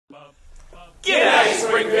G'day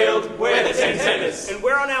Springfield, we're the Ten Tenders. And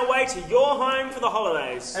we're on our way to your home for the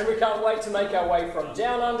holidays. And we can't wait to make our way from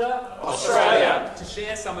down under Australia to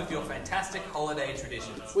share some of your fantastic holiday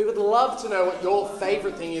traditions. We would love to know what your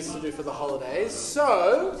favourite thing is to do for the holidays,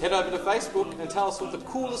 so head over to Facebook and tell us what the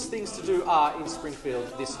coolest things to do are in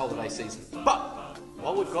Springfield this holiday season. But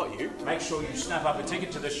while we've got you, make sure you snap up a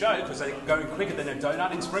ticket to the show because they're going quicker than a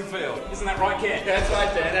donut in Springfield. Isn't that right, Ken? That's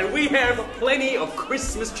right, Dan. And we have plenty of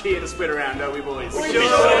Christmas cheer to spread around, don't we, boys? We sure do.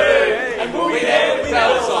 And we'll be there with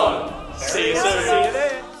our song. See you soon. See you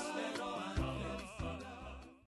there.